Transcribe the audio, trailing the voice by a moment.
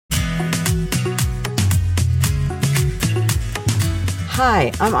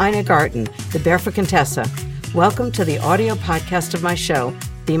Hi, I'm Ina Garten, the Barefoot Contessa. Welcome to the audio podcast of my show,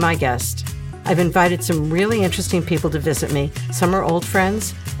 Be My Guest. I've invited some really interesting people to visit me. Some are old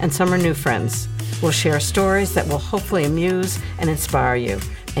friends and some are new friends. We'll share stories that will hopefully amuse and inspire you,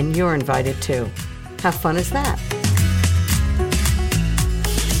 and you're invited too. How fun is that?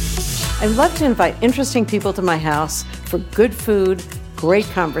 I love to invite interesting people to my house for good food, great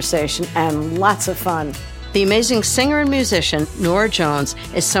conversation, and lots of fun. The amazing singer and musician, Norah Jones,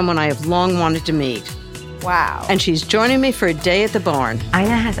 is someone I have long wanted to meet. Wow. And she's joining me for a day at the barn.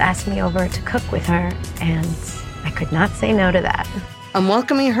 Ina has asked me over to cook with her, and I could not say no to that. I'm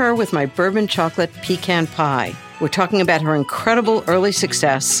welcoming her with my bourbon chocolate pecan pie. We're talking about her incredible early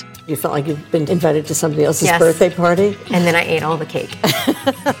success. You felt like you've been invited to somebody else's birthday party? And then I ate all the cake.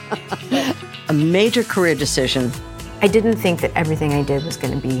 A major career decision. I didn't think that everything I did was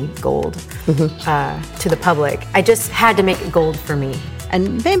going to be gold to the public. I just had to make it gold for me.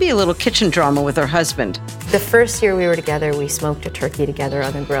 And maybe a little kitchen drama with her husband. The first year we were together, we smoked a turkey together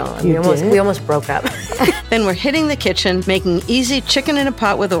on the grill. And we almost broke up. Then we're hitting the kitchen, making easy chicken in a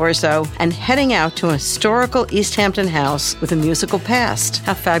pot with orzo, and heading out to a historical East Hampton house with a musical past.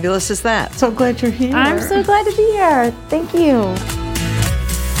 How fabulous is that? So glad you're here. I'm so glad to be here. Thank you.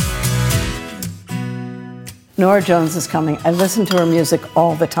 Norah Jones is coming. I listen to her music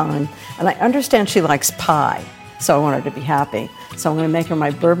all the time, and I understand she likes pie, so I want her to be happy. So I'm going to make her my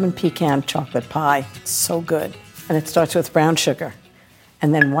bourbon pecan chocolate pie. It's so good. And it starts with brown sugar,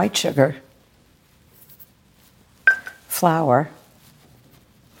 and then white sugar, flour,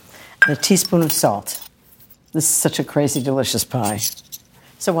 and a teaspoon of salt. This is such a crazy, delicious pie.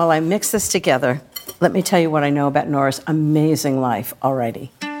 So while I mix this together, let me tell you what I know about Norah's amazing life already.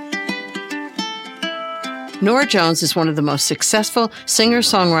 Norah Jones is one of the most successful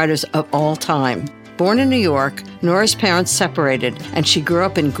singer-songwriters of all time. Born in New York, Norah's parents separated, and she grew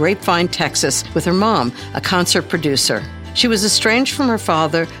up in Grapevine, Texas, with her mom, a concert producer. She was estranged from her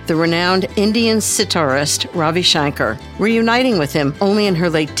father, the renowned Indian sitarist Ravi Shankar, reuniting with him only in her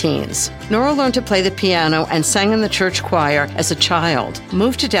late teens. Norah learned to play the piano and sang in the church choir as a child,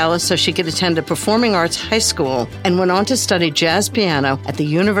 moved to Dallas so she could attend a performing arts high school, and went on to study jazz piano at the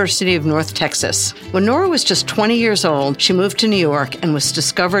University of North Texas. When Norah was just 20 years old, she moved to New York and was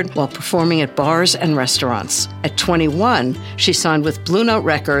discovered while performing at bars and restaurants. At 21, she signed with Blue Note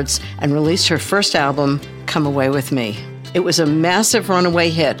Records and released her first album, Come Away With Me. It was a massive runaway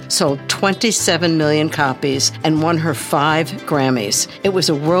hit, sold 27 million copies, and won her 5 Grammys. It was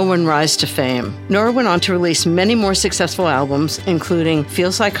a whirlwind rise to fame. Norah went on to release many more successful albums, including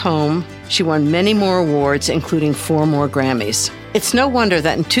Feels Like Home. She won many more awards, including 4 more Grammys. It's no wonder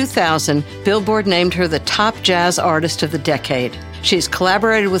that in 2000, Billboard named her the top jazz artist of the decade. She's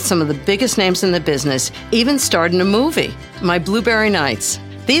collaborated with some of the biggest names in the business, even starred in a movie, My Blueberry Nights.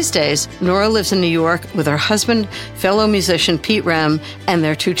 These days, Norah lives in New York with her husband, fellow musician Pete Rem, and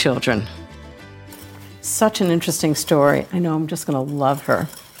their 2 children. Such an interesting story. I know I'm just going to love her.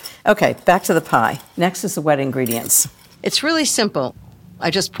 Okay, back to the pie. Next is the wet ingredients. It's really simple. I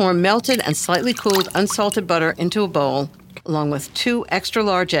just pour melted and slightly cooled unsalted butter into a bowl, along with 2 extra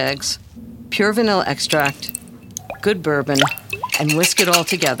large eggs, pure vanilla extract, good bourbon, and whisk it all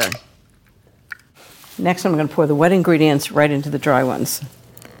together. Next, I'm going to pour the wet ingredients right into the dry ones.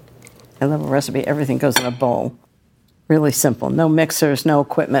 I love a recipe. Everything goes in a bowl. Really simple. No mixers, no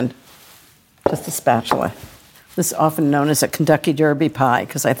equipment, just a spatula. This is often known as a Kentucky Derby pie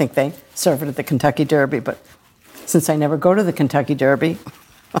because I think they serve it at the Kentucky Derby. But since I never go to the Kentucky Derby,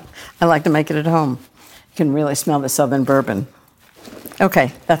 I like to make it at home. You can really smell the southern bourbon.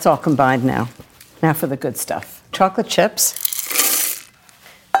 Okay, that's all combined now. Now for the good stuff. Chocolate chips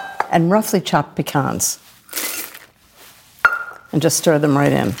and roughly chopped pecans. And just stir them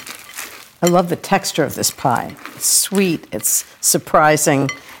right in. I love the texture of this pie. It's sweet, it's surprising.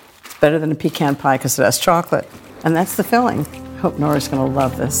 It's better than a pecan pie because it has chocolate. And that's the filling. I hope Norah's going to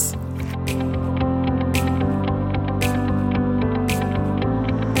love this.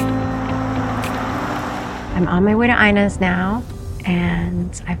 I'm on my way to Ina's now,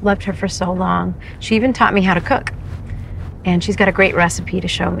 and I've loved her for so long. She even taught me how to cook, and she's got a great recipe to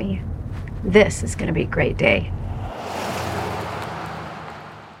show me. This is going to be a great day.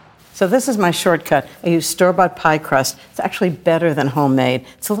 So this is my shortcut. I use store-bought pie crust. It's actually better than homemade.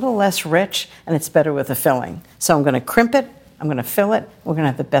 It's a little less rich, and it's better with the filling. So I'm going to crimp it, I'm going to fill it, we're going to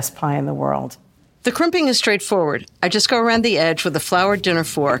have the best pie in the world. The crimping is straightforward. I just go around the edge with a floured dinner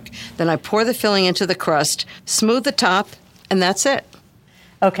fork, then I pour the filling into the crust, smooth the top, and that's it.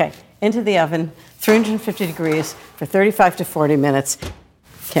 Okay, into the oven, 350 degrees for 35 to 40 minutes.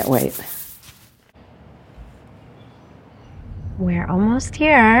 Can't wait. We're almost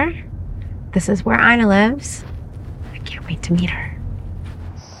here. This is where Ina lives. I can't wait to meet her.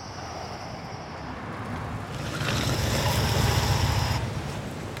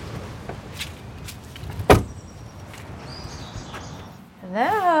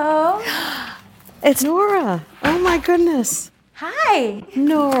 Hello. It's Norah. Oh my goodness. Hi.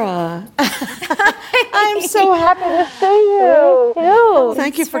 Norah. I'm so happy to see you.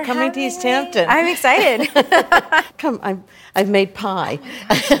 Thank Thank you for coming to East Hampton. I'm excited. Come, I've made pie.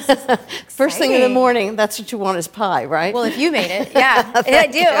 First thing in the morning, that's what you want is pie, right? Well, if you made it, yeah, I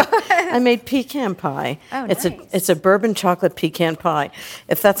do. I made pecan pie. Oh, it's nice. It's a bourbon chocolate pecan pie.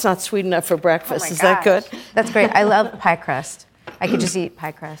 If that's not sweet enough for breakfast, is that good? That's great. I love pie crust. I could just eat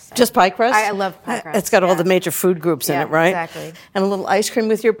pie crust. Just pie crust? I love pie crust. It's got all the major food groups in it, right? Exactly. And a little ice cream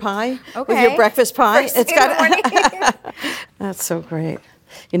with your pie? Okay. With your breakfast pie? First thing in the morning. That's so great.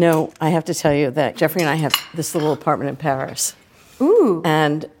 You know, I have to tell you that Jeffrey and I have this little apartment in Paris. Ooh.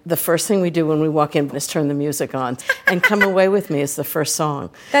 And the first thing we do when we walk in is turn the music on. And Come Away With Me is the first song.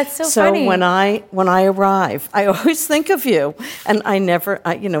 That's so funny. So when I arrive, I always think of you. And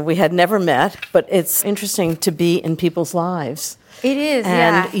we had never met, but it's interesting to be in people's lives. It is,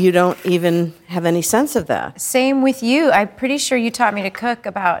 and you don't even have any sense of that. Same with you. I'm pretty sure you taught me to cook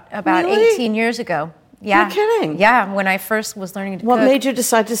about Really? 18 years ago. Yeah. You're kidding? Yeah, when I first was learning to cook. What made you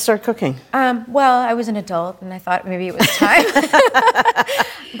decide to start cooking? Well, I was an adult, and I thought maybe it was time.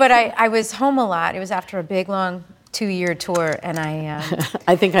 But I was home a lot. It was after a big, long 2-year tour, and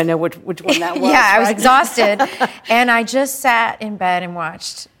I think I know which one that was. yeah, I was right? exhausted. And I just sat in bed and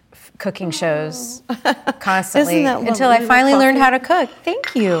watched cooking shows constantly until I finally learned how to cook.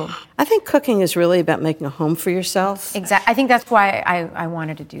 Thank you. I think cooking is really about making a home for yourself. Exactly. I think that's why I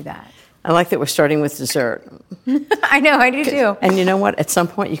wanted to do that. I like that we're starting with dessert. I know, I do too. And you know what? At some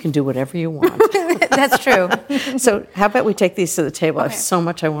point, you can do whatever you want. That's true. So how about we take these to the table? Okay. I have so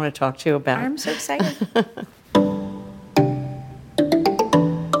much I want to talk to you about. I'm so excited.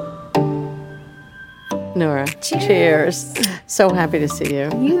 Norah, cheers. So happy to see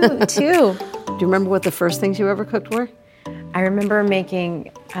you. You too. Do you remember what the first things you ever cooked were? I remember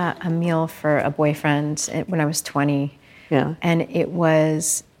making a meal for a boyfriend when I was 20. Yeah. And it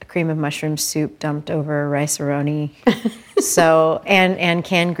was a cream of mushroom soup dumped over rice-a-roni. And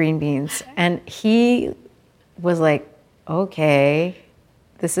canned green beans. And he was like, okay,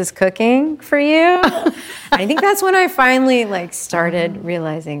 this is cooking for you? I think that's when I finally started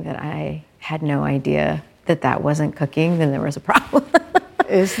realizing that I had no idea that wasn't cooking, then there was a problem.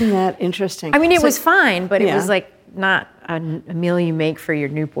 Isn't that interesting? I mean, it was fine, but it was not a meal you make for your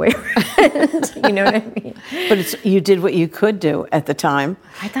new boyfriend. You know what I mean? But you did what you could do at the time.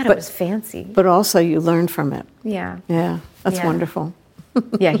 I thought it was fancy. But also you learned from it. Yeah. Yeah, that's Yeah. wonderful.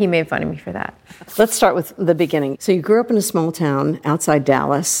 Yeah, he made fun of me for that. Let's start with the beginning. So you grew up in a small town outside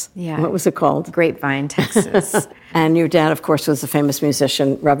Dallas. Yeah. What was it called? Grapevine, Texas. And your dad, of course, was a famous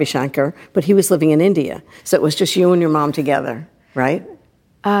musician, Ravi Shankar, but he was living in India. So it was just you and your mom together, right?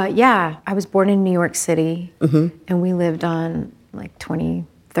 Yeah, I was born in New York City, and we lived on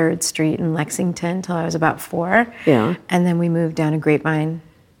 23rd Street in Lexington till I was about 4. Yeah. And then we moved down to Grapevine,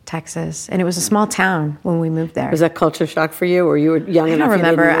 Texas, and it was a small town when we moved there. Was that culture shock for you, or you were young I enough? don't you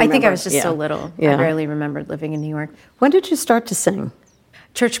didn't remember. I think I was just so little. Yeah. I barely remembered living in New York. When did you start to sing?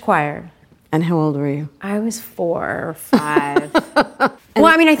 Church choir. And how old were you? I was 4 or 5. Well,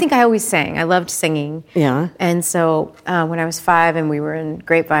 I mean, I think I always sang. I loved singing. Yeah. And so when I was 5 and we were in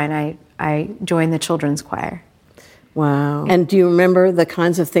Grapevine, I joined the children's choir. Wow. And do you remember the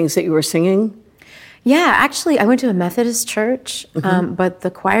kinds of things that you were singing? Yeah, actually, I went to a Methodist church, but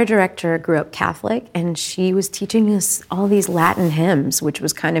the choir director grew up Catholic, and she was teaching us all these Latin hymns, which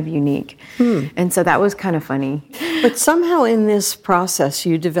was kind of unique. And so that was kind of funny. But somehow in this process,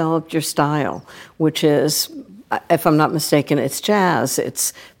 you developed your style, which is, if I'm not mistaken, it's jazz,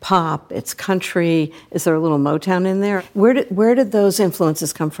 it's pop, it's country. Is there a little Motown in there? Where did those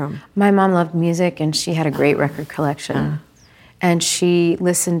influences come from? My mom loved music, and she had a great record collection. And she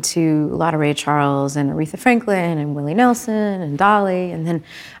listened to a lot of Ray Charles and Aretha Franklin and Willie Nelson and Dolly. And then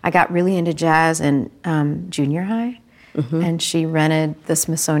I got really into jazz in junior high. And she rented the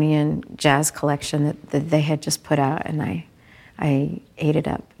Smithsonian jazz collection that they had just put out, and I ate it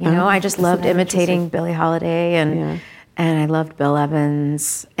up. You know, I just loved imitating Billie Holiday, and I loved Bill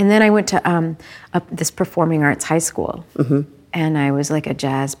Evans. And then I went to this performing arts high school, and I was like a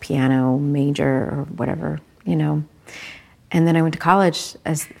jazz piano major or whatever, you know. And then I went to college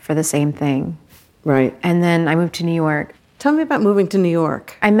for the same thing. Right. And then I moved to New York. Tell me about moving to New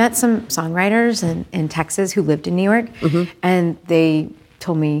York. I met some songwriters in Texas who lived in New York, and they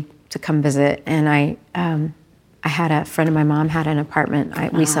told me to come visit. And I I had a friend of my mom had an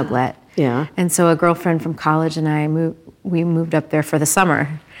apartment. We sublet. Yeah. And so a girlfriend from college and I moved up there for the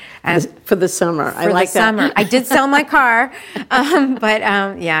summer. For the summer. I like that. Summer. I did sell my car, but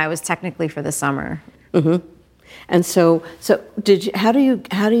it was technically for the summer. Mm-hmm. And so how do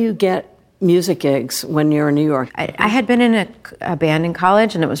you get music gigs when you're in New York? I had been in a band in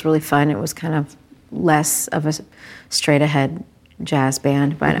college, and it was really fun. It was kind of less of a straight ahead jazz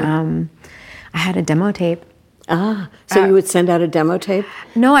band, but I had a demo tape. So you would send out a demo tape?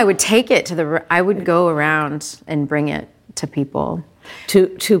 No, I would take it I would go around and bring it to people.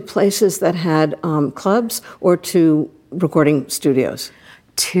 To places that had clubs or to recording studios?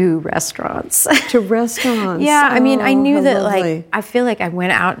 To restaurants. To restaurants. Yeah, I mean, I knew that, lovely. I feel like I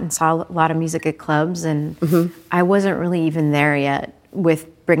went out and saw a lot of music at clubs, and I wasn't really even there yet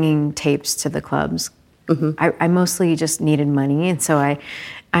with bringing tapes to the clubs. I mostly just needed money, and so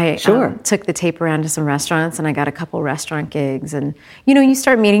I took the tape around to some restaurants, and I got a couple restaurant gigs. And, you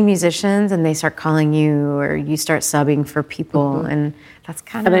start meeting musicians, and they start calling you, or you start subbing for people, and that's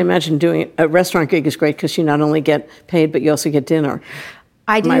kind of... And I imagine doing a restaurant gig is great because you not only get paid, but you also get dinner.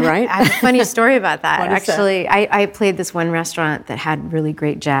 Am I right? I have a funny story about that. Actually, I played this one restaurant that had really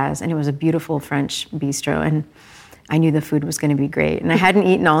great jazz, and it was a beautiful French bistro, and I knew the food was going to be great. And I hadn't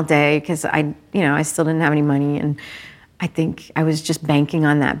eaten all day because I still didn't have any money, and I think I was just banking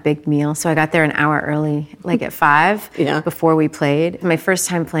on that big meal. So I got there an hour early, like at 5, before we played. My first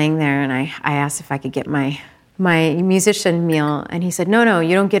time playing there, and I asked if I could get my musician meal, and he said, no,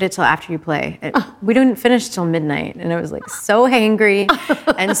 you don't get it till after you play. We didn't finish till midnight, and I was like so hangry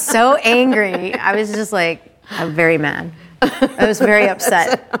and so angry. I was just like, I'm very mad. I was very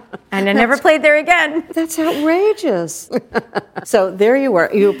upset, and I never played there again. That's outrageous. So there you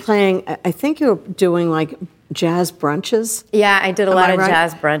were. You were playing, I think you were doing like jazz brunches. Yeah, I did a lot of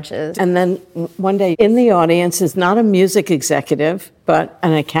jazz brunches. And then one day in the audience is not a music executive, but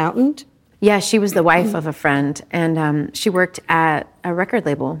an accountant. Yeah, she was the wife of a friend, and she worked at a record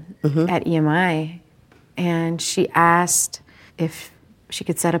label at EMI, and she asked if she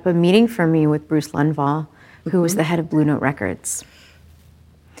could set up a meeting for me with Bruce Lundvall, who was the head of Blue Note Records.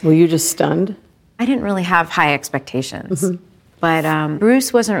 Were you just stunned? I didn't really have high expectations, but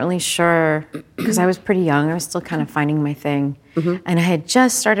Bruce wasn't really sure because I was pretty young. I was still kind of finding my thing, and I had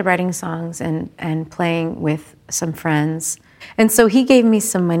just started writing songs and playing with some friends. And so he gave me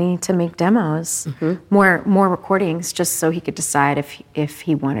some money to make demos, more recordings, just so he could decide if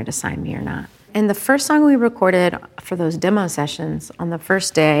he wanted to sign me or not. And the first song we recorded for those demo sessions on the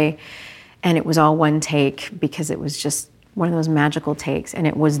first day, and it was all one take because it was just one of those magical takes, and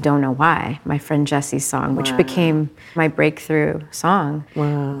it was Don't Know Why, my friend Jesse's song, which became my breakthrough song.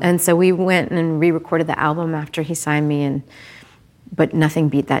 Wow. And so we went and re-recorded the album after he signed me, but nothing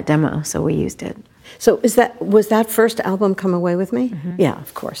beat that demo, so we used it. So was that first album Come Away With Me? Yeah,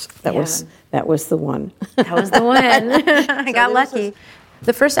 of course. That was the one. That was the one. I got lucky.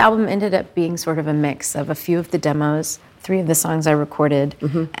 The first album ended up being sort of a mix of a few of the demos, 3 of the songs I recorded,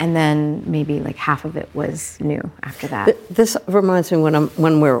 and then maybe like half of it was new after that. This reminds me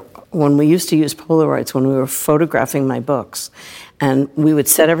when we used to use Polaroids when we were photographing my books, and we would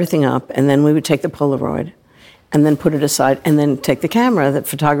set everything up, and then we would take the Polaroid and then put it aside, and then take the camera, the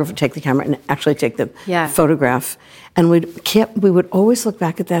photographer take the camera and actually take the photograph. And we would always look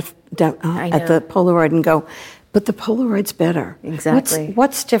back at that at the Polaroid and go, but the Polaroid's better. Exactly.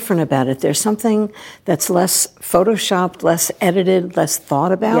 What's different about it? There's something that's less photoshopped, less edited, less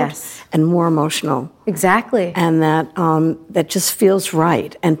thought about, and more emotional. Exactly. And that just feels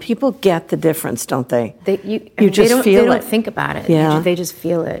right. And people get the difference, don't they? They don't think about it. Yeah. They just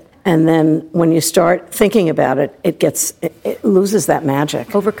feel it. And then when you start thinking about it, it loses that magic.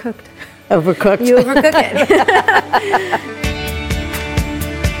 Overcooked. Overcooked. You overcook it.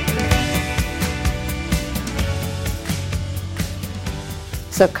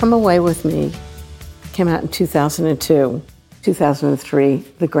 So Come Away With Me came out in 2002, 2003,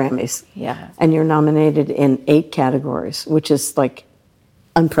 the Grammys. Yeah. And you're nominated in 8 categories, which is like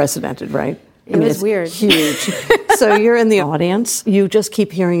unprecedented, right? It was weird. Huge. So you're in the audience. You just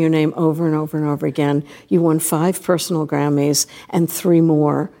keep hearing your name over and over and over again. You won 5 personal Grammys and 3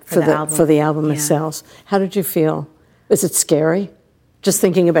 more for the album itself. How did you feel? Was it scary? Just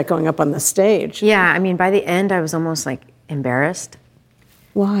thinking about going up on the stage. Yeah, I mean, by the end, I was almost like embarrassed.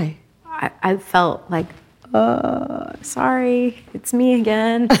 Why? I felt like, sorry, it's me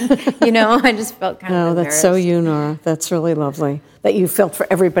again. I just felt kind of embarrassed. That's so you, Norah. That's really lovely. That you felt for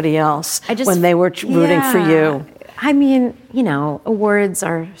everybody else when they were rooting for you. I mean, awards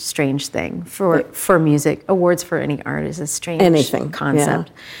are a strange thing for music. Awards for any art is a strange concept.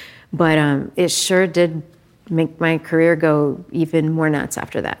 Yeah. But it sure did make my career go even more nuts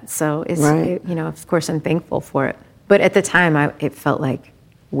after that. So it's, of course, I'm thankful for it. But at the time, it felt like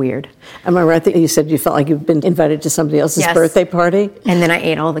weird. Am I right that you said you felt like you've been invited to somebody else's birthday party? And then I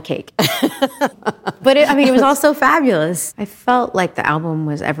ate all the cake. But it was also fabulous. I felt like the album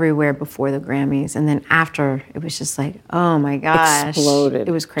was everywhere before the Grammys. And then after, it was just like, oh my gosh. Exploded.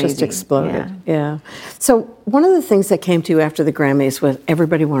 It was crazy. Just exploded. Yeah. So one of the things that came to you after the Grammys was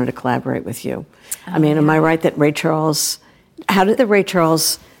everybody wanted to collaborate with you. Am I right that Ray Charles, how did the Ray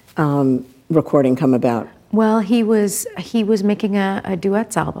Charles recording come about? Well, he was making a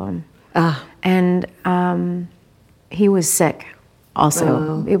duets album, and he was sick.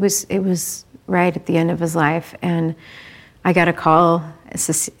 Also, it was right at the end of his life, and I got a call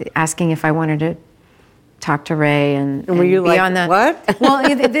asking if I wanted to talk to Ray and were you be like, on the what? Well,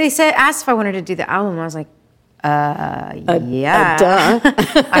 they asked if I wanted to do the album. I was like, yeah, duh.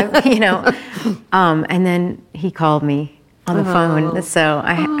 And then he called me on the phone, so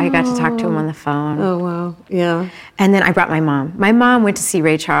I got to talk to him on the phone. Oh, wow, yeah. And then I brought my mom. My mom went to see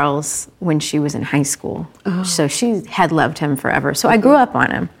Ray Charles when she was in high school, so she had loved him forever. So I grew up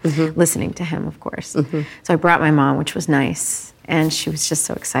on him, listening to him, of course. So I brought my mom, which was nice, and she was just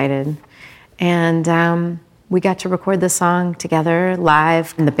so excited. And we got to record the song together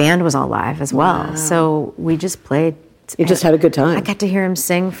live, and the band was all live as well. Wow. So we just played. You just had a good time. I got to hear him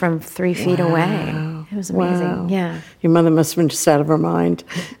sing from 3 feet away. It was amazing. Wow. Yeah. Your mother must have been just out of her mind.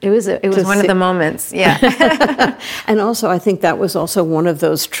 It was one of the moments. Yeah. And also, I think that was also one of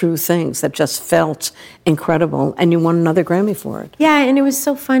those true things that just felt incredible, and you won another Grammy for it. Yeah, and it was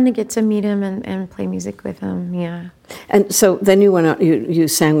so fun to get to meet him and play music with him. Yeah. And so then you went out. You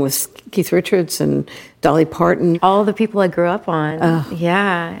sang with Keith Richards and Dolly Parton. All the people I grew up on.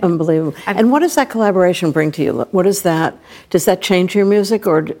 Yeah. Unbelievable. And what does that collaboration bring to you? What is that? Does that change your music,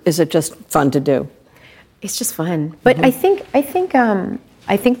 or is it just fun to do? It's just fun. But I think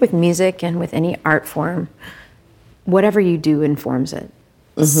with music and with any art form, whatever you do informs it.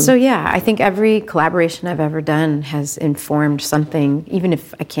 So yeah, I think every collaboration I've ever done has informed something, even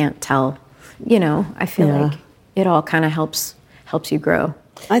if I can't tell. I feel like it all kind of helps you grow.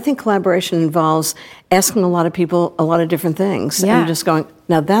 I think collaboration involves asking a lot of people a lot of different things and just going,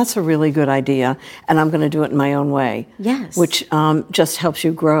 now that's a really good idea, and I'm going to do it in my own way. Yes. Which just helps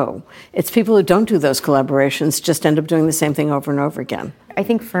you grow. It's people who don't do those collaborations just end up doing the same thing over and over again. I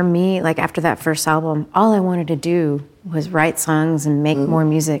think for me, like after that first album, all I wanted to do was write songs and make more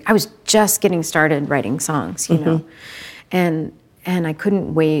music. I was just getting started writing songs, you know, and I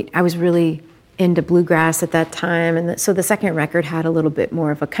couldn't wait. I was really into bluegrass at that time, and so the second record had a little bit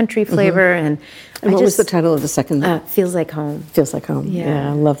more of a country flavor. And what was the title of the second? Feels Like Home. Feels Like Home. Yeah,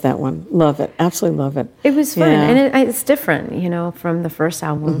 I love that one. Love it. Absolutely love it. It was fun, and it's different, from the first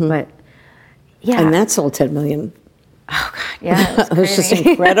album, but and that sold 10 million. Oh God, yeah, it was just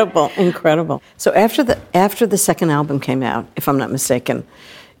incredible. So after the second album came out, if I'm not mistaken,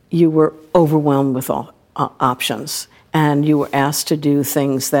 you were overwhelmed with all options. And you were asked to do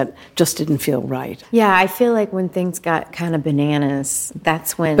things that just didn't feel right. Yeah, I feel like when things got kind of bananas,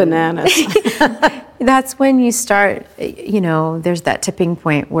 that's when... Bananas. That's when you start, there's that tipping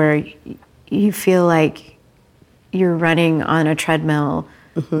point where you feel like you're running on a treadmill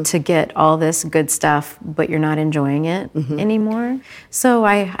to get all this good stuff, but you're not enjoying it anymore. So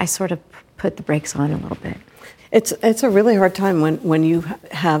I sort of put the brakes on a little bit. It's a really hard time when you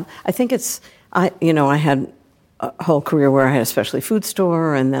have... I think I had a whole career where I had a specialty food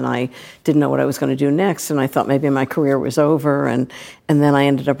store, and then I didn't know what I was going to do next, and I thought maybe my career was over, and then I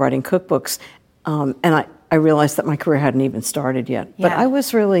ended up writing cookbooks, and I realized that my career hadn't even started yet. But I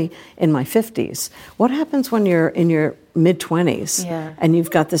was really in my 50s. What happens when you're in your mid-20s and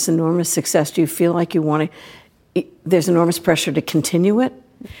you've got this enormous success? Do you feel like you want to, there's enormous pressure to continue it?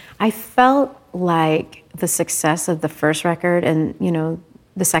 I felt like the success of the first record and,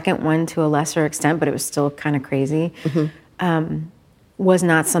 the second one to a lesser extent, but it was still kind of crazy, was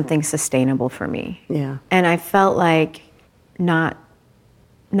not something sustainable for me. Yeah. And I felt like not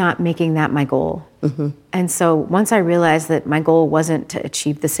making that my goal. And so once I realized that my goal wasn't to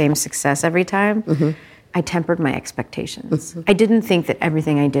achieve the same success every time, I tempered my expectations. I didn't think that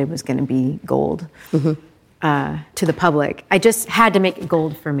everything I did was going to be gold. To the public. I just had to make it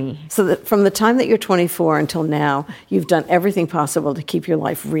gold for me. So that from the time that you're 24 until now, you've done everything possible to keep your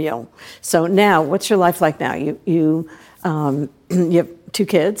life real. So now, what's your life like now? You have 2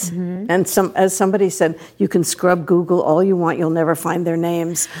 kids, and as somebody said, you can scrub Google all you want, you'll never find their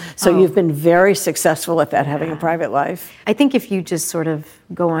names. So you've been very successful at that, having a private life. I think if you just sort of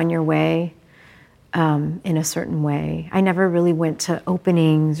go on your way, in a certain way. I never really went to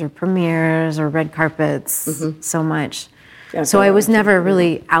openings or premieres or red carpets so much. Yeah, so I was never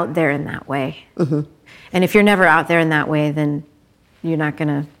really out there in that way. And if you're never out there in that way, then you're not going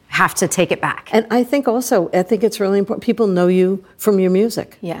to have to take it back. And I think it's really important. People know you from your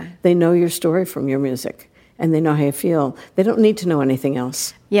music. Yeah. They know your story from your music, and they know how you feel. They don't need to know anything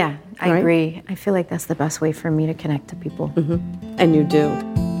else. Yeah, I agree. I feel like that's the best way for me to connect to people. And you do.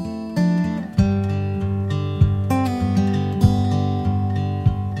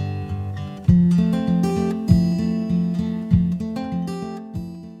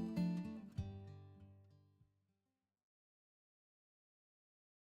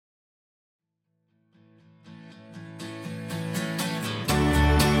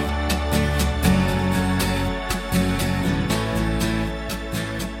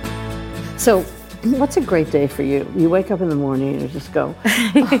 So, what's a great day for you? You wake up in the morning and you just go,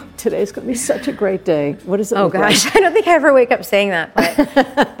 oh, today's going to be such a great day. What does it look like? I don't think I ever wake up saying that,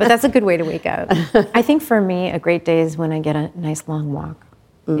 but that's a good way to wake up. I think for me, a great day is when I get a nice long walk.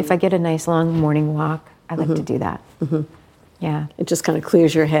 If I get a nice long morning walk, I like to do that. Yeah. It just kind of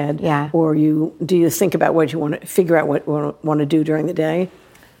clears your head. Yeah. Or do you think about what you want to, figure out what you want to do during the day?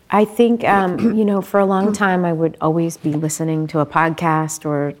 I think, for a long time, I would always be listening to a podcast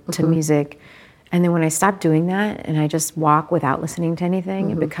or to music. And then when I stop doing that and I just walk without listening to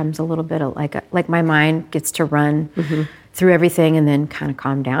anything, it becomes a little bit of like my mind gets to run through everything and then kind of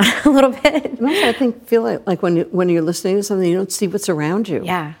calm down a little bit. And also, I feel like when you're listening to something, you don't see what's around you.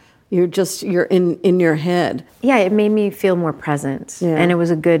 Yeah. You're in your head. Yeah, it made me feel more present. Yeah. And it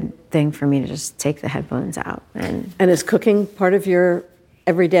was a good thing for me to just take the headphones out. And is cooking part of your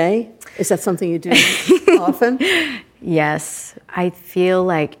every day? Is that something you do often? Yes. I feel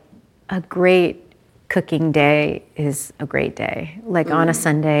like a great cooking day is a great day. Like on a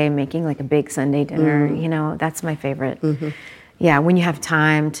Sunday, making like a big Sunday dinner, that's my favorite. Yeah, when you have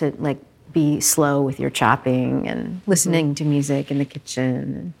time to like be slow with your chopping and listening to music in the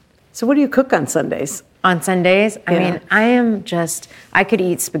kitchen. So what do you cook on Sundays? On Sundays? I mean, I could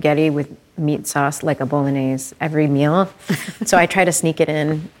eat spaghetti with meat sauce like a bolognese every meal. So I try to sneak it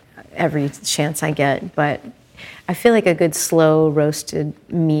in every chance I get. But I feel like a good slow roasted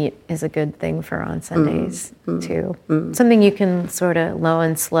meat is a good thing for on Sundays too. Something you can sort of low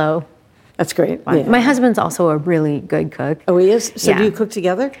and slow. That's great. Yeah. My husband's also a really good cook. Oh, he is? So do you cook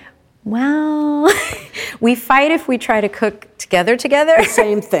together? Well, we fight if we try to cook together. The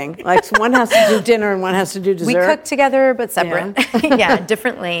same thing. Like one has to do dinner and one has to do dessert. We cook together but separate. Yeah,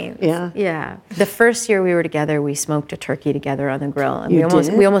 differently. Yeah. Yeah. The first year we were together, we smoked a turkey together on the grill, and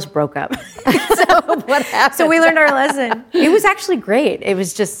we almost broke up. So what happened? So we learned our lesson. It was actually great. It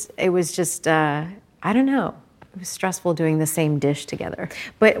was just I don't know. It was stressful doing the same dish together.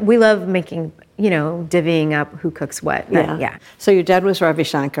 But we love making, divvying up who cooks what. Yeah. So your dad was Ravi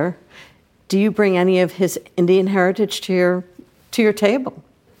Shankar. Do you bring any of his Indian heritage to your table?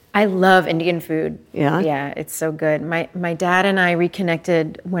 I love Indian food. Yeah? Yeah, it's so good. My dad and I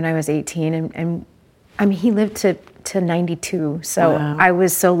reconnected when I was 18, and I mean, he lived to 92. So wow. I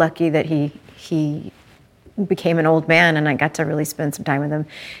was so lucky that he became an old man, and I got to really spend some time with him.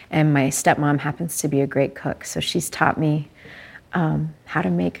 And my stepmom happens to be a great cook, so she's taught me how to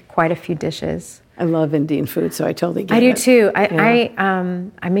make quite a few dishes. I love Indian food, so I totally get it. I do too.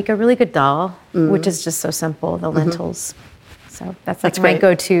 I make a really good dal, which is just so simple, the lentils. So that's my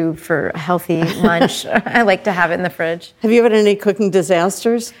go-to for a healthy lunch. I like to have it in the fridge. Have you had any cooking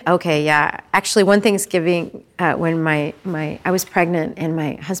disasters? Okay, yeah. Actually, one Thanksgiving when I was pregnant and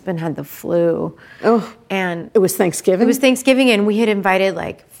my husband had the flu. Oh, and it was Thanksgiving? It was Thanksgiving, and we had invited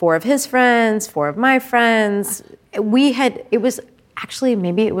like 4 of his friends, 4 of my friends. It was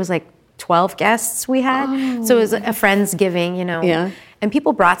like 12 guests we had. Oh. So it was a Friendsgiving, Yeah. And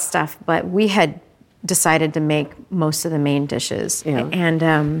people brought stuff, but we had decided to make most of the main dishes. Yeah.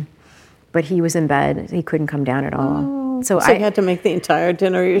 And but he was in bed. He couldn't come down at all. Oh. So you had to make the entire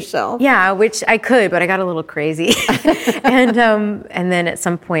dinner yourself? Yeah, which I could, but I got a little crazy. And then at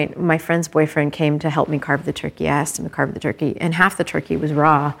some point, my friend's boyfriend came to help me carve the turkey. I asked him to carve the turkey, and half the turkey was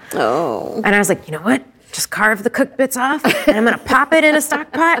raw. Oh. And I was like, you know what? Just carve the cooked bits off, and I'm going to pop it in a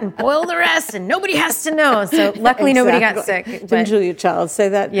stock pot and boil the rest, and nobody has to know. So luckily nobody got sick. Didn't Julia Childs say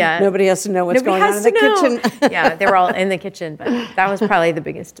that? Yeah. Nobody has to know what's going on in the kitchen. Yeah, they were all in the kitchen, but that was probably the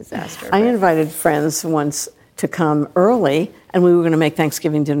biggest disaster. I invited friends once to come early, and we were going to make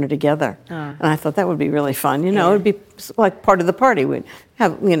Thanksgiving dinner together. And I thought that would be really fun. It would be like part of the party. We'd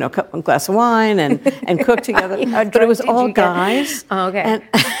have, a glass of wine and cook together. But it was all guys. Oh, okay. And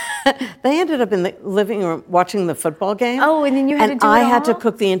They ended up in the living room watching the football game. Oh, and then you had to do it And I had to all?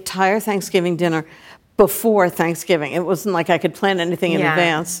 cook the entire Thanksgiving dinner before Thanksgiving. It wasn't like I could plan anything in Yeah.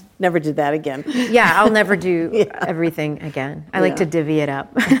 advance. Never did that again. Yeah, I'll never do everything again. I like to divvy it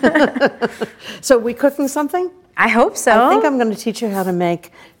up. So we cooking something? I hope so. I think I'm going to teach you how to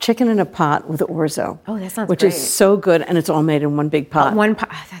make chicken in a pot with orzo. Oh, that sounds which great. is so good, and it's all made in one big pot.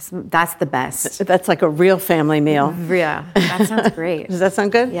 That's the best. That's like a real family meal. Yeah, that sounds great. Does that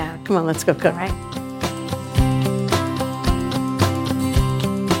sound good? Yeah. Come on, let's go cook. All right.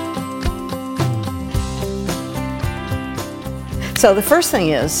 So the first thing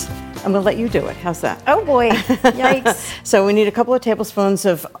is, I'm going to let you do it. How's that? Oh boy, yikes. So we need a couple of tablespoons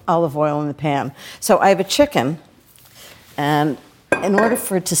of olive oil in the pan. So I have a chicken, and in order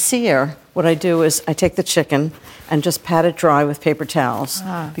for it to sear, what I do is I take the chicken and just pat it dry with paper towels.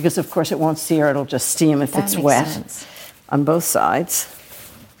 Because of course it won't sear, it'll just steam if That it's makes wet sense. on both sides.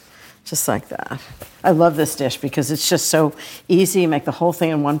 Just like that. I love this dish because it's just so easy. You make the whole thing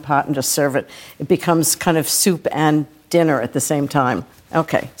in one pot and just serve it. It becomes kind of soup and dinner at the same time.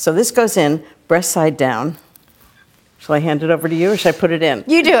 Okay, so this goes in breast side down. Shall I hand it over to you or should I put it in?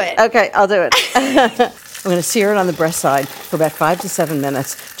 You do it. Okay, I'll do it. I'm going to sear it on the breast side for about 5 to 7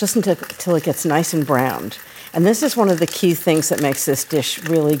 minutes, just until it gets nice and browned. And this is one of the key things that makes this dish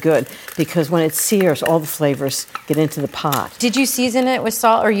really good, because when it sears, all the flavors get into the pot. Did you season it with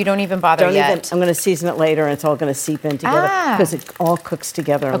salt, or you don't even bother yet? I'm going to season it later, and it's all going to seep in together because it all cooks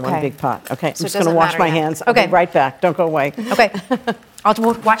together in one Okay. big pot. Okay, So I'm it just going to doesn't wash matter my yet. hands. I'll Okay. be right back. Don't go away. Okay. I'll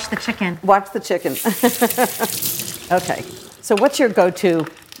watch the chicken. Watch the chicken. Okay, so what's your go-to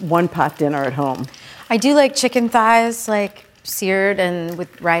one-pot dinner at home? I do like chicken thighs, like seared and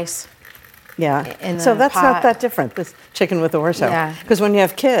with rice. Yeah. In So the that's not pot. that different, this chicken with orzo. Yeah. Because when you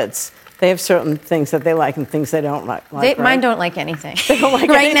have kids, they have certain things that they like and things they don't like. Right? Mine don't like anything don't like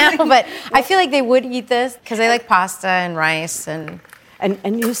right anything? now, but I feel like they would eat this because they like pasta and rice. And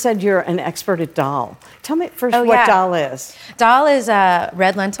And you said you're an expert at dal. Tell me first Oh, what yeah. dal is. dal is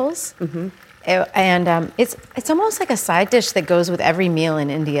red lentils, and it's almost like a side dish that goes with every meal in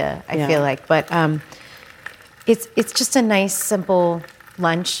India. I Yeah. feel like, but it's just a nice simple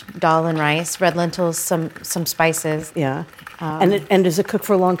lunch: dal and rice, red lentils, some spices. Yeah. And does it cook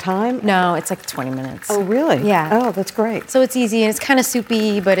for a long time? No, it's like 20 minutes. Oh, really? Yeah. Oh, that's great. So it's easy and it's kind of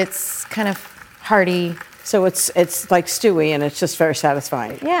soupy, but it's kind of hearty. So it's like stewy and it's just very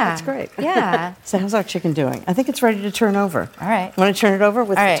satisfying. Yeah. That's great. Yeah. So how's our chicken doing? I think it's ready to turn over. All right. Want to turn it over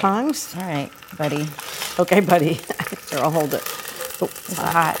with All the right. tongs? All right, buddy. Okay, buddy. Here, I'll hold it. Oh, It's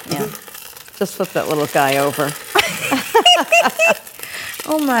hot. Yeah. just flip that little guy over.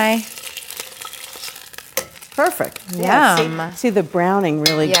 Oh my. Perfect. Yum. See, the browning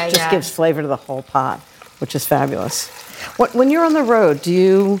really Yeah, just yeah. gives flavor to the whole pot, which is fabulous. When you're on the road, do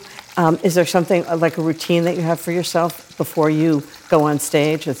you, is there something like a routine that you have for yourself before you go on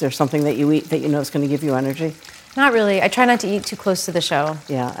stage? Is there something that you eat that you know is going to give you energy? Not really. I try not to eat too close to the show.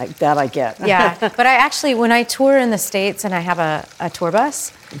 Yeah, that I get. Yeah, but I actually, when I tour in the States and I have a tour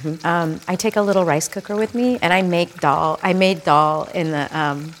bus, I take a little rice cooker with me and I make dal. I made dal in the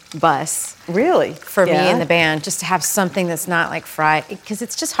bus Really? for me Yeah? and the band, just to have something that's not like fried, because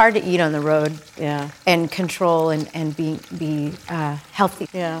it's just hard to eat on the road. Yeah. And control and be healthy.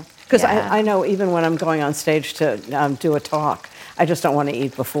 Yeah. Because Yeah. I know even when I'm going on stage to do a talk, I just don't want to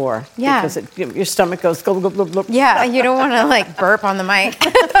eat before. Yeah. Because your stomach goes glub, glub, glub, glub. Yeah, you don't want to like burp on the mic.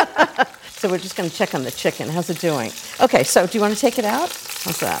 So we're just going to check on the chicken. How's it doing? Okay, so do you want to take it out?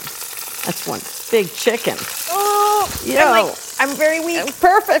 How's that? That's one big chicken. Oh, Yo. I'm very weak.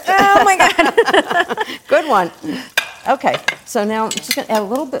 Perfect. Oh my God. Good one. Okay, so now I'm just going to add a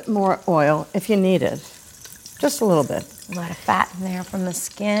little bit more oil if you need it. Just a little bit. A lot of fat in there from the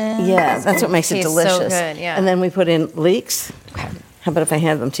skin. Yeah, that's what makes it Tastes delicious. so good, yeah. And then we put in leeks. Okay. How about if I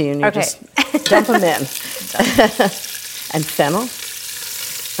hand them to you and you Okay. just dump them in? And fennel.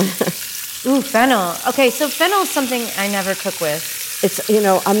 Ooh, fennel. Okay, so fennel is something I never cook with. It's,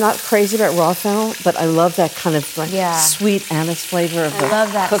 I'm not crazy about raw fennel, but I love that kind of like Yeah. sweet anise flavor of I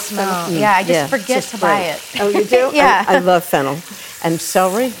love that cooked smell. fennel. Yeah, I just it's forget to buy great. it. Oh, you do? Yeah. I love fennel. And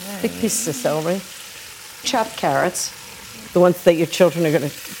celery, big pieces of celery. Chopped carrots, the ones that your children are going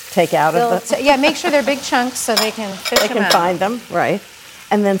to take out of the... Yeah, make sure they're big chunks so they can fish They them can out. find them, right.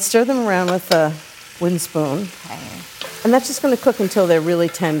 And then stir them around with a wooden spoon. Okay. And that's just going to cook until they're really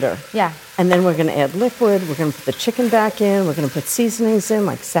tender. Yeah. And then we're going to add liquid. We're going to put the chicken back in. We're going to put seasonings in,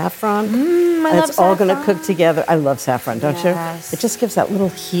 like saffron. I and love it's all going to saffron. cook together. I love saffron, don't Yes. you? It just gives that little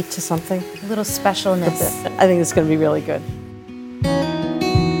heat to something. A little specialness. I think it's going to be really good.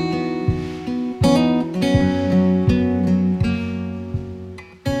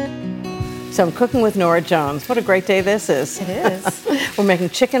 So I'm cooking with Norah Jones. What a great day this is. It is. We're making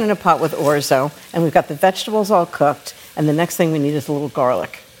chicken in a pot with orzo, and we've got the vegetables all cooked, and the next thing we need is a little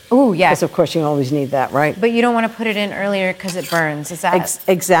garlic. Oh, yeah. Because, of course, you always need that, right? But you don't want to put it in earlier because it burns. Is that?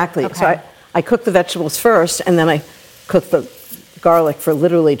 Exactly. Okay. So I cook the vegetables first, and then I cook the garlic for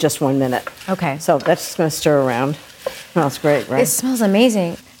literally just 1 minute. Okay. So that's just going to stir around. Smells great, right? It smells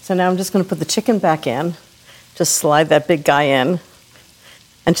amazing. So now I'm just going to put the chicken back in. Just slide that big guy in.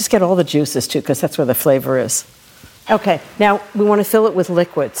 And just get all the juices, too, because that's where the flavor is. Okay, now we want to fill it with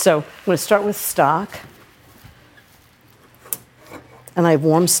liquid. So I'm going to start with stock. And I have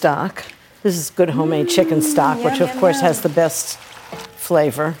warm stock. This is good homemade chicken stock, which, of course, has the best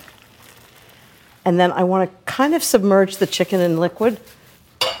flavor. And then I want to kind of submerge the chicken in liquid.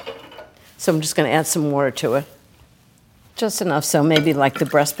 So I'm just going to add some water to it. Just enough, so maybe like the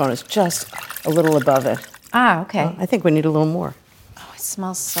breastbone is just a little above it. Ah, okay. I think we need a little more. Oh, it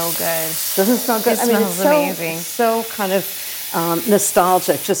smells so good. Doesn't it smell good? It smells amazing. So kind of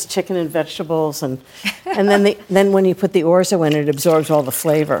nostalgic, just chicken and vegetables, and then when you put the orzo in, it absorbs all the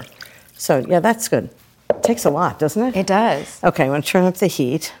flavor. So yeah, that's good. It takes a lot, doesn't it? It does. Okay, I'm going to turn up the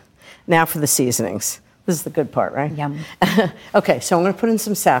heat. Now for the seasonings. This is the good part, right? Yum. Okay, so I'm going to put in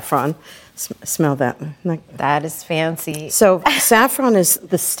some saffron. Smell that. That is fancy. So saffron is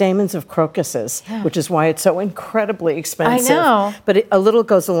the stamens of crocuses, which is why it's so incredibly expensive. I know. But a little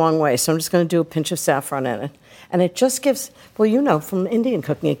goes a long way, so I'm just going to do a pinch of saffron in it. And it just gives, well, you know, from Indian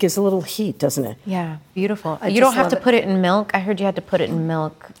cooking, it gives a little heat, doesn't it? Yeah, beautiful. I You don't just have to love put it in milk. I heard you had to put it in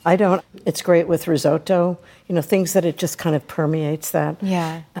milk. I don't. It's great with risotto, you know, things that it just kind of permeates that.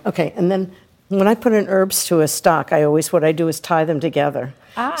 Yeah. Okay, and then when I put in herbs to a stock, what I do is tie them together.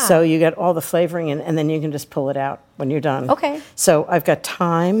 Ah. So you get all the flavoring in, and then you can just pull it out when you're done. Okay. So I've got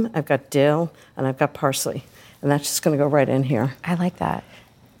thyme, I've got dill, and I've got parsley. And that's just going to go right in here. I like that.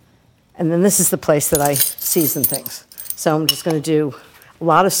 And then this is the place that I season things. So I'm just going to do a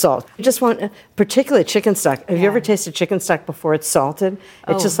lot of salt. I just want, particularly chicken stock. Have you ever tasted chicken stock before it's salted?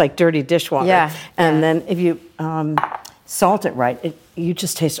 It's just like dirty dishwater. Yeah. And then if you salt it right, you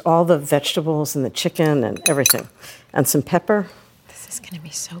just taste all the vegetables and the chicken and everything. And some pepper. This is going to be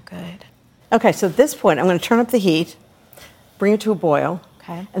so good. Okay, so at this point, I'm going to turn up the heat, bring it to a boil,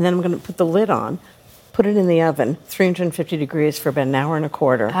 Okay. and then I'm going to put the lid on, put it in the oven, 350 degrees for about an hour and a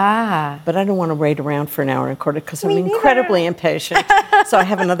quarter. Ah. But I don't want to wait around for an hour and a quarter because I'm Me neither. incredibly impatient. So I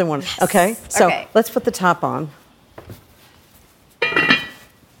have another one. Okay? So Okay. let's put the top on. And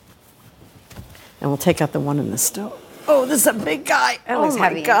we'll take out the one in the stove. Oh, this is a big guy. Oh, it's my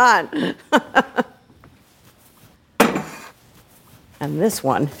heavy. God. And this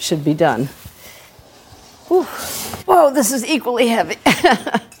one should be done. Whew. Whoa, this is equally heavy.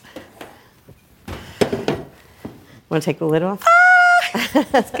 Want to take the lid off?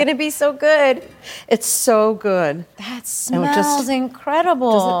 It's going to be so good. It's so good. That smells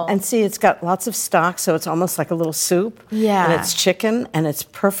incredible. And see, it's got lots of stock, so it's almost like a little soup. Yeah. And it's chicken, and it's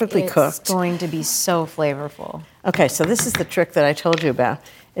perfectly cooked. It's going to be so flavorful. Okay, so this is the trick that I told you about,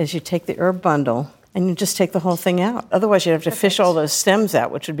 is you take the herb bundle, and you just take the whole thing out. Otherwise, you'd have to fish all those stems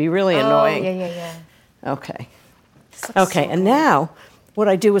out, which would be really annoying. Yeah. Okay. Okay, and now what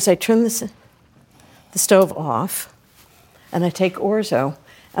I do is I turn the stove off, and I take orzo,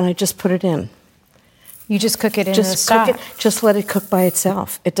 and I just put it in. You just cook it in the Just stock. cook it. Just let it cook by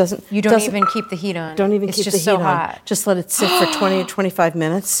itself. It doesn't. You don't doesn't- even keep the heat on. Don't even it's keep just the heat so on. hot. Just let it sit for 20 or 25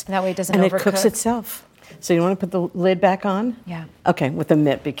 minutes. That way it doesn't And overcook. it cooks itself. So you want to put the lid back on? Yeah. Okay, with the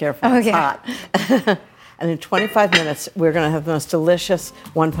mitt, be careful. Oh, it's yeah. hot. And in 25 minutes, we're going to have the most delicious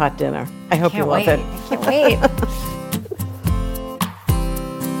one-pot dinner. I hope you love it. I can't wait.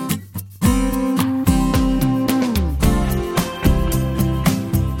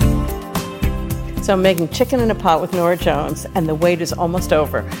 So I'm making chicken in a pot with Norah Jones, and the wait is almost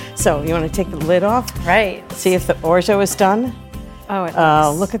over. So you want to take the lid off? Right. See if the orzo is done? Oh, it Oh,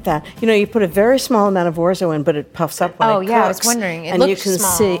 looks... look at that. You know, you put a very small amount of orzo in, but it puffs up when it cooks. Oh, yeah, I was wondering. It and you looked can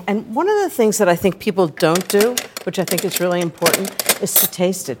small. see. And one of the things that I think people don't do, which I think is really important, is to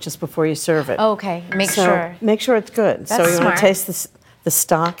taste it just before you serve it. Oh, okay, make So sure. Make sure it's good. So That's you want smart. to taste the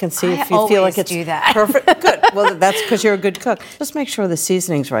stock and see I if you feel like always it's do that. perfect. Good. Well, that's because you're a good cook. Just make sure the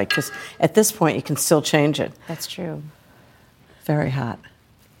seasoning's right, because at this point you can still change it. That's true. Very hot.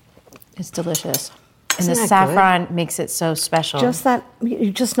 It's delicious. And Isn't the that saffron makes it so special. Just that,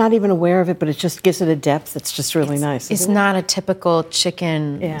 you're just not even aware of it, but it just gives it a depth that's just really nice. It's isn't it? not a typical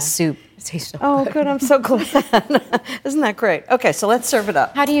chicken soup. It tastes so Oh, good. I'm so glad. Isn't that great? Okay, so let's serve it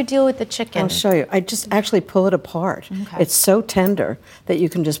up. How do you deal with the chicken? I'll show you. I just actually pull it apart. Okay. It's so tender that you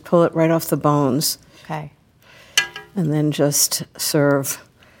can just pull it right off the bones Okay. and then just serve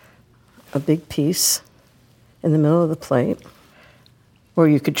a big piece in the middle of the plate. Or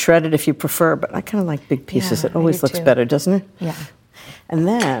you could shred it if you prefer, but I kind of like big pieces. Yeah, It always looks better, doesn't it? Yeah. And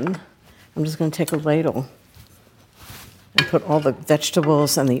then I'm just going to take a ladle and put all the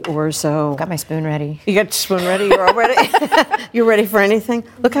vegetables and the orzo. Got my spoon ready. You got your spoon ready? You're all ready? You're ready for anything?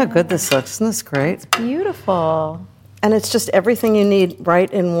 Look how good this looks. Isn't this great? Beautiful. And it's just everything you need right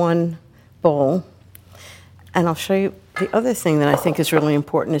in one bowl. And I'll show you the other thing that I think is really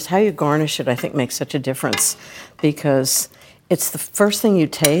important is how you garnish it, I think makes such a difference because it's the first thing you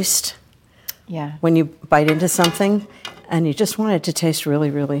taste when you bite into something, and you just want it to taste really,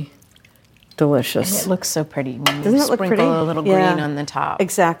 really delicious. And it looks so pretty. Doesn't it look pretty? Sprinkle a little green on the top.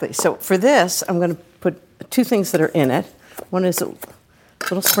 Exactly. So for this, I'm going to put two things that are in it. One is a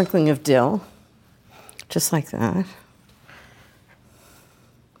little sprinkling of dill, just like that.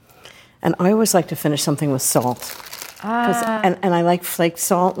 And I always like to finish something with salt. And I like flaked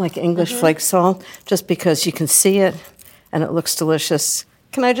salt, like English flaked salt, just because you can see it and it looks delicious.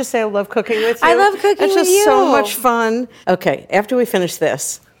 Can I just say I love cooking with you? I love cooking with you. It's just so much fun. Okay, after we finish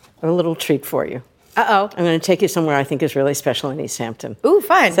this, I have a little treat for you. Uh-oh. I'm going to take you somewhere I think is really special in East Hampton. Ooh,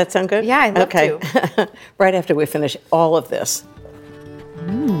 fun. Does that sound good? Yeah, I'd love to. Right after we finish all of this.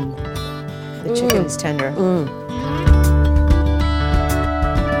 The chicken's tender.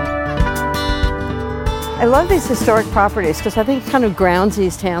 I love these historic properties because I think it kind of grounds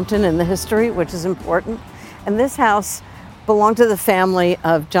East Hampton in the history, which is important. And this house belonged to the family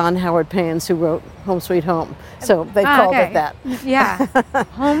of John Howard Paynes, who wrote Home Sweet Home. So they called it that. Yeah.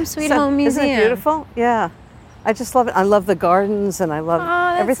 Home Sweet Home Museum. Isn't it beautiful? Yeah. I just love it. I love the gardens and I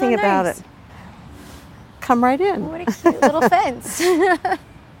love everything about it. Come right in. What a cute little fence. Isn't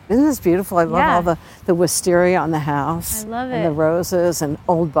this beautiful? I love all the wisteria on the house. I love it. And the roses and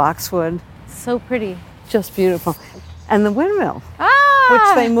old boxwood. So pretty. Just beautiful. And the windmill,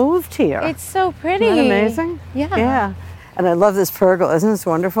 which they moved here. It's so pretty. Isn't that amazing? Yeah. Yeah. And I love this pergola. Isn't this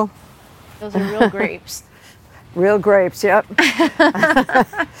wonderful? Those are real grapes. Real grapes, yep. You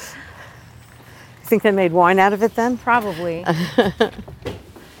think they made wine out of it then? Probably.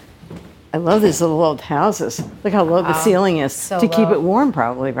 I love these little old houses. Look how low the ceiling is. So to keep low. it warm,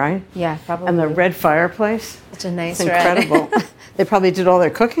 probably, right? Yeah, probably. And the red fireplace. It's a nice It's incredible. They probably did all their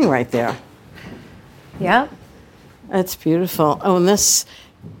cooking right there. Yep. That's beautiful. Oh, and this,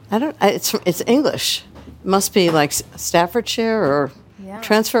 it's English. It must be like Staffordshire or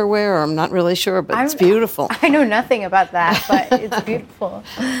transferware, or I'm not really sure, but it's beautiful. I know nothing about that, but it's beautiful.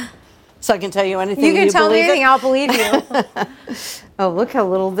 So I can tell you anything. You can tell me anything, I'll believe you. Oh, look how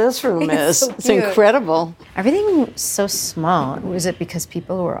little this room is. So it's cute. Incredible. Everything was so small. Was it because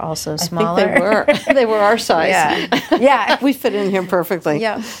people were also smaller? I think they were. They were our size. Yeah. We fit in here perfectly.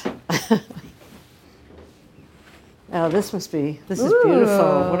 Yeah. Oh, this is beautiful.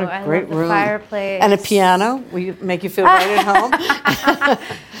 What a great room. Fireplace. And a piano. Will you make you feel right at home?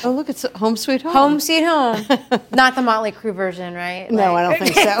 Oh, look, it's Home Sweet Home. Home Sweet Home. Not the Motley Crue version, right? No, I don't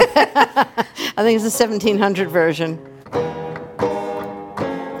think so. I think it's the 1700 version.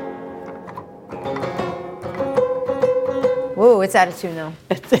 Whoa, it's out of tune though.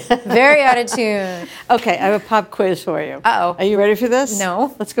 Very out of tune. Okay, I have a pop quiz for you. Uh-oh. Are you ready for this?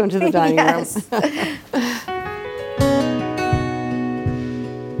 No. Let's go into the dining room.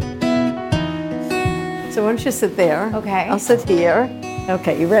 So why don't you sit there? Okay. I'll sit here.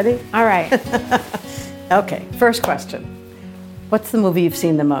 Okay, you ready? All right. Okay, first question. What's the movie you've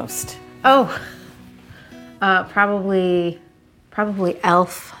seen the most? Oh, probably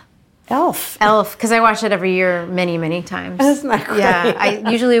Elf. Elf. Elf, because I watch it every year many, many times. Isn't that great? Yeah, I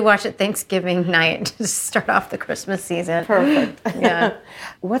usually watch it Thanksgiving night to start off the Christmas season. Perfect. Yeah.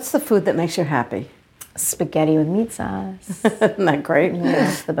 What's the food that makes you happy? Spaghetti with meat sauce. Isn't that great? Yeah,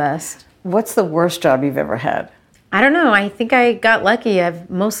 it's the best. What's the worst job you've ever had? I don't know. I think I got lucky. I've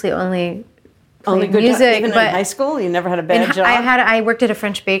mostly only played good music, even but in high school, you never had a bad job. I worked at a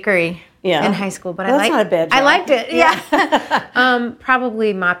French bakery in high school, but that's not a bad job. I liked it. Yeah.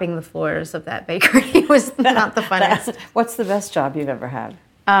 Probably mopping the floors of that bakery was not the funnest. What's the best job you've ever had?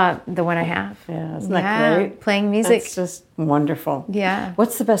 The one I have. Yeah, isn't that great? Playing music. It's just wonderful. Yeah.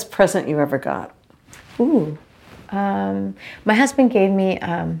 What's the best present you ever got? Ooh. My husband gave me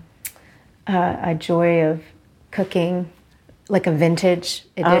a joy of cooking, like a vintage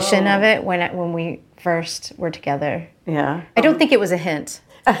edition of it when we first were together. Yeah. I don't think it was a hint.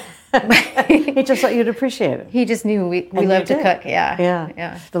 He just thought you'd appreciate it. He just knew we loved to cook.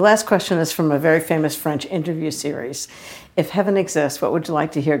 Yeah. The last question is from a very famous French interview series. If heaven exists, what would you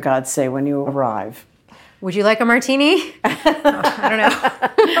like to hear God say when you arrive? would you like a martini? I don't know.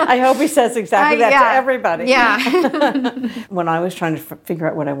 I hope he says exactly that to everybody. Yeah. When I was trying to figure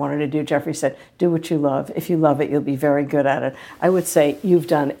out what I wanted to do, Jeffrey said, do what you love. If you love it, you'll be very good at it. I would say you've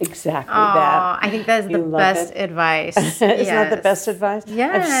done exactly that. I think that's the best advice. Isn't that the best advice?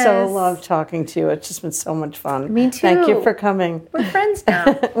 Yes. I've so loved talking to you. It's just been so much fun. Me too. Thank you for coming. We're friends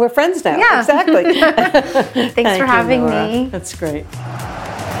now. We're friends now. Yeah. Exactly. Thanks for having me. That's great.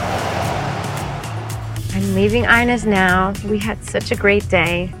 I'm leaving Ina's now. We had such a great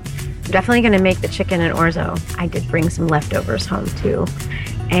day. I'm definitely going to make the chicken and orzo. I did bring some leftovers home too.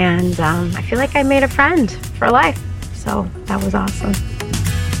 And I feel like I made a friend for life. So that was awesome.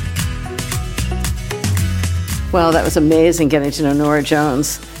 Well, that was amazing getting to know Norah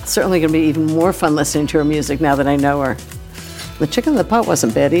Jones. It's certainly going to be even more fun listening to her music now that I know her. The chicken in the pot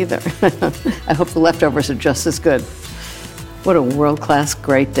wasn't bad either. I hope the leftovers are just as good. What a world-class,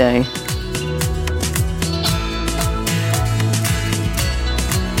 great day.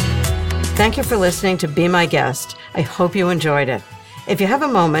 Thank you for listening to Be My Guest. I hope you enjoyed it. If you have a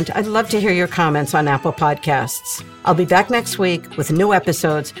moment, I'd love to hear your comments on Apple Podcasts. I'll be back next week with new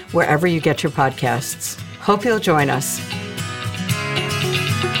episodes wherever you get your podcasts. Hope you'll join us.